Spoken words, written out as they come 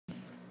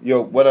Yo,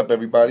 what up,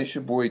 everybody? It's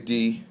your boy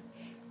D,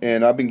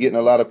 and I've been getting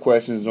a lot of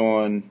questions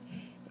on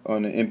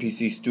the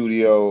MPC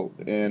Studio,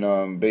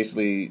 and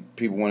basically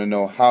people want to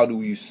know, how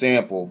do you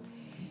sample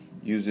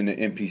using the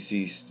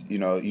MPC,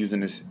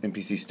 using this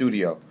MPC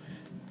Studio.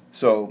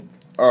 So,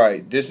 all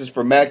right, this is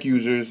for Mac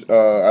users.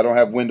 I don't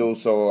have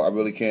Windows, so I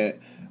really can't.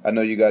 I know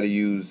you got to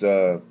use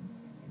I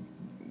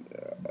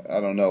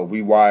don't know,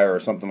 Rewire or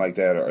something like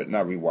that, or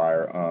not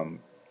Rewire,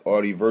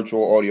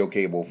 virtual audio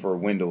cable for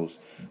Windows,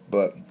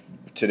 but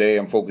today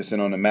I'm focusing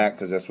on the Mac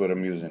because that's what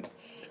I'm using.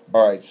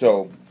 Alright,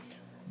 so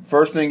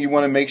first thing you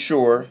want to make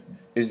sure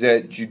is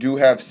that you do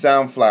have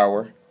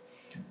Soundflower,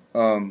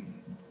 and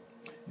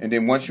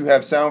then once you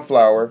have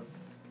Soundflower,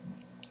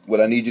 what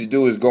I need you to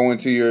do is go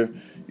into your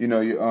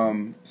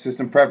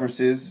system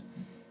preferences,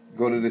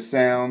 go to the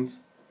sounds,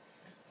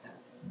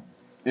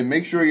 and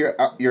make sure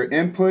your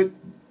input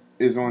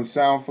is on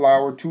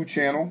Soundflower 2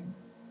 channel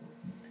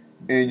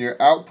and your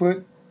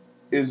output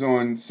is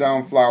on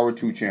Soundflower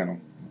 2 channel.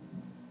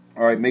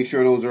 Alright, make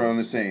sure those are on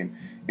the same.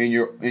 And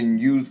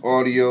use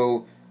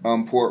audio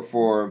port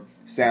for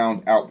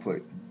sound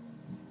output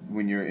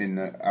when you're in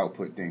the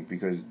output thing,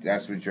 because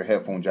that's what your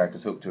headphone jack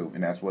is hooked to,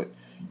 and that's what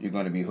you're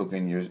going to be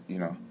hooking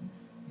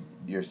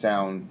your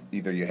sound,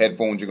 either your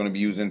headphones you're going to be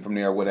using from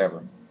there or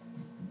whatever.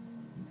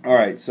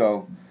 Alright,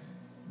 so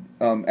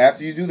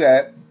after you do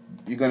that,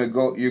 you're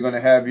gonna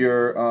have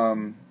your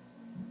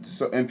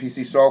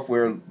MPC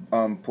software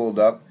pulled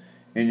up,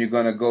 and you're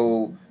gonna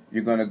go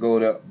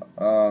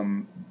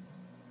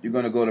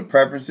to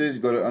preferences,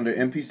 go to under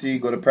MPC,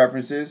 go to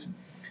preferences,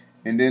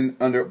 and then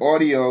under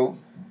audio,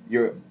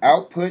 your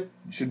output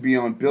should be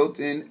on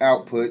built-in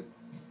output,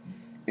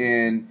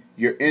 and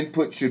your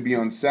input should be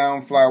on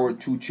Soundflower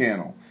 2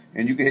 channel.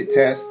 And you can hit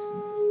test,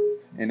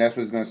 and that's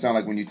what it's going to sound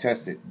like when you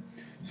test it.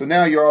 So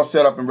now you're all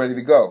set up and ready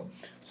to go.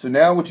 So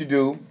now what you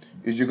do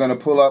is you're going to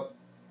pull up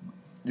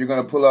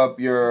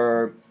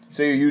your,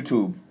 say, your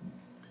YouTube.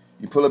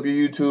 You pull up your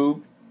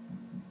YouTube,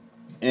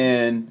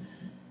 and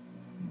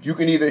you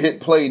can either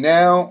hit play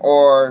now,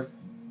 or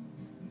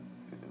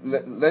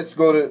let's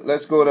go to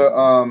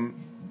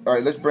all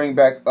right, let's bring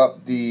back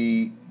up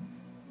the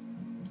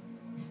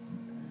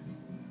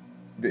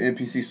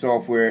MPC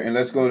software, and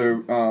let's go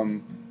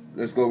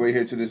right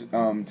here to this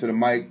to the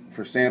mic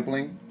for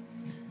sampling.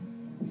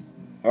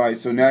 All right,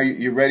 so now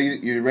you're ready.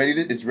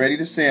 It's ready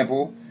to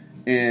sample,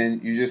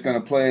 and you're just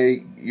gonna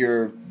play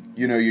your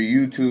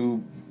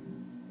YouTube,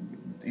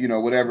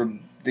 whatever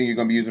thing you're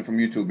gonna be using from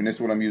YouTube, and this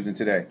is what I'm using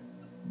today.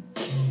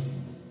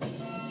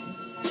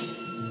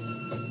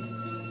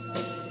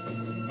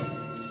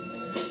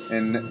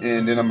 And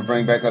then I'm gonna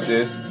bring back up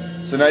this.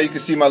 So now you can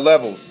see my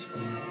levels.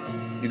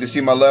 You can see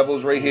my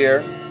levels right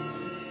here.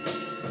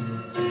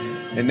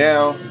 And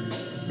now,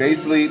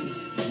 basically,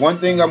 one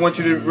thing I want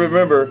you to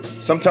remember: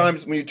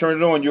 sometimes when you turn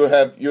it on, you'll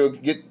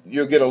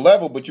get a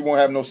level, but you won't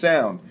have no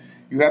sound.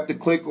 You have to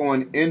click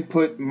on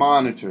Input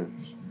Monitor.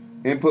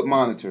 Input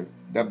Monitor.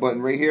 That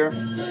button right here.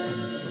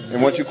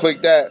 And once you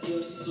click that,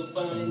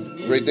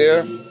 right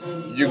there,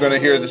 you're gonna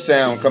hear the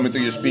sound coming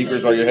through your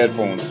speakers or your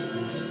headphones.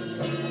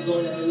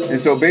 And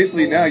so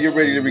basically now you're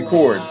ready to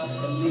record.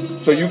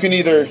 So you can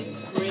either,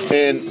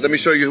 and let me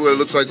show you what it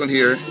looks like on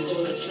here,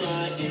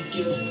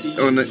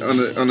 on the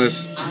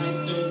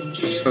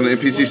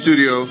MPC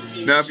Studio.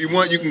 Now if you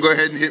want, you can go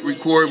ahead and hit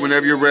record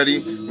whenever you're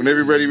ready. Whenever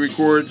you're ready to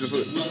record,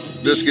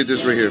 let's get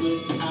this right here.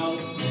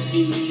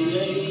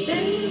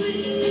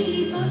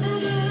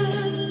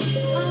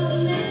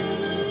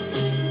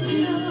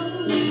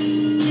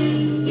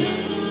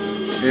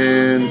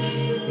 And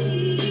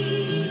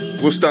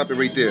we'll stop it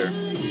right there.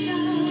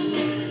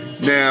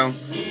 Now,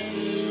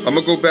 I'm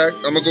gonna go back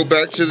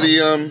to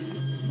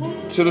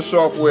the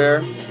software,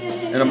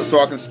 and so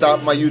I can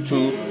stop my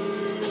YouTube.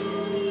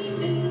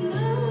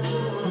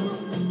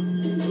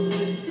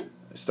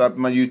 Stop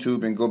my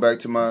YouTube and go back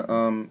to my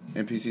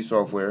MPC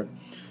software,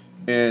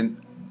 and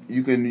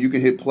you can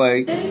hit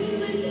play.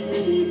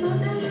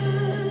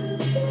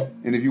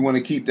 And if you want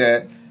to keep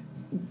that,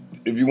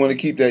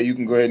 you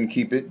can go ahead and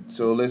keep it.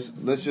 So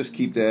let's just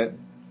keep that.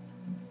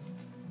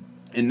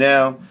 And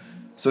now,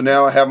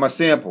 now I have my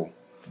sample,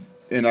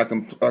 and I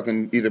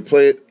can either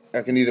play it.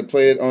 I can either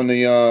play it on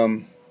the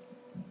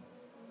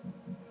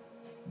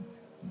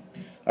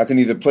I can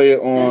either play it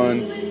on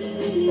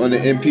the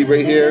MP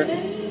right here,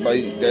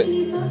 like that.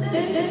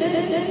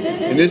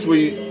 And this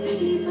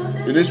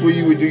way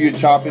you would do your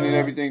chopping and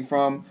everything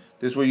from.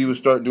 This way you would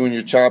start doing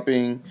your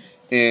chopping,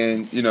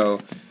 and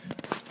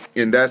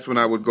and that's when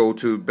I would go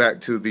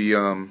back to the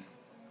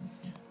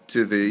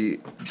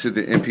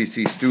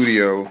MPC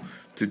Studio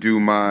to do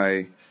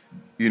my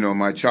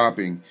my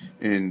chopping.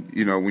 And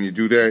when you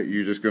do that,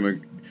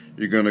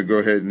 you're gonna go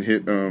ahead and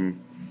hit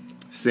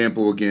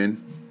sample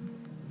again,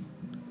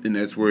 and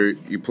that's where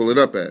you pull it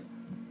up at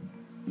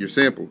your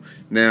sample.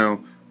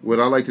 Now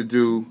what I like to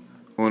do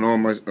on all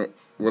my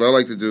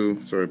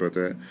sorry about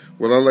that,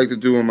 what I like to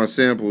do on my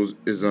samples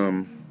is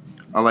I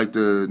like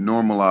to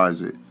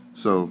normalize it.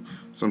 So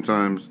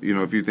sometimes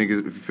if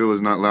you feel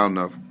it's not loud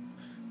enough,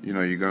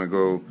 you're gonna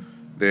go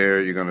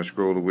there. You're gonna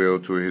scroll the wheel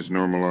to his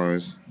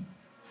normalize.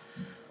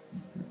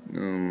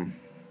 I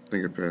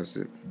think I passed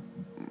it.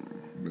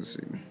 Let's see.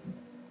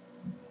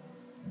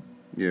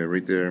 Yeah,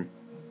 right there.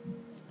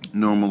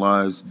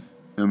 Normalize.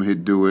 I'm gonna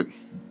hit do it.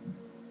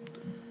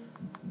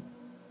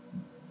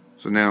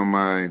 So now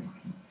my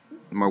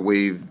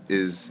wave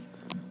is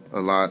a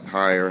lot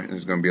higher and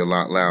it's gonna be a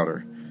lot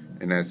louder,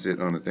 and that's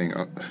it on the thing.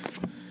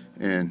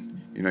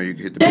 And you know, you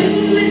can hit the.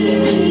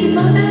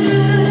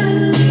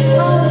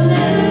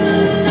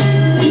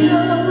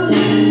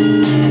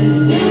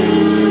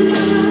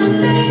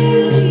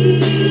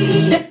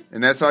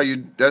 And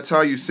that's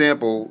how you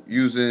sample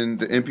using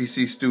the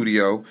MPC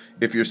Studio.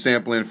 If you're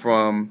sampling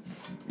from,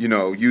 you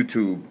know,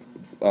 YouTube,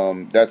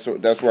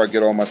 that's where I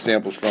get all my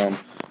samples from.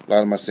 A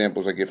lot of my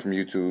samples I get from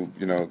YouTube,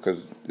 you know,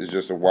 because it's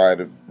just a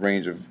wide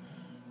range of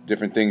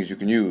different things you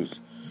can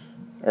use.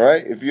 All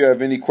right. If you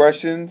have any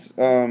questions,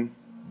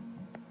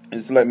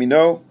 just let me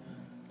know.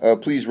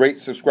 Please rate,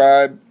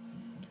 subscribe.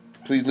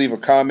 Please leave a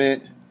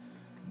comment.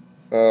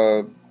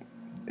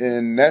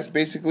 And that's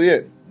basically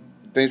it.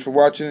 Thanks for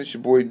watching. It's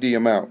your boy D.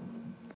 I'm out.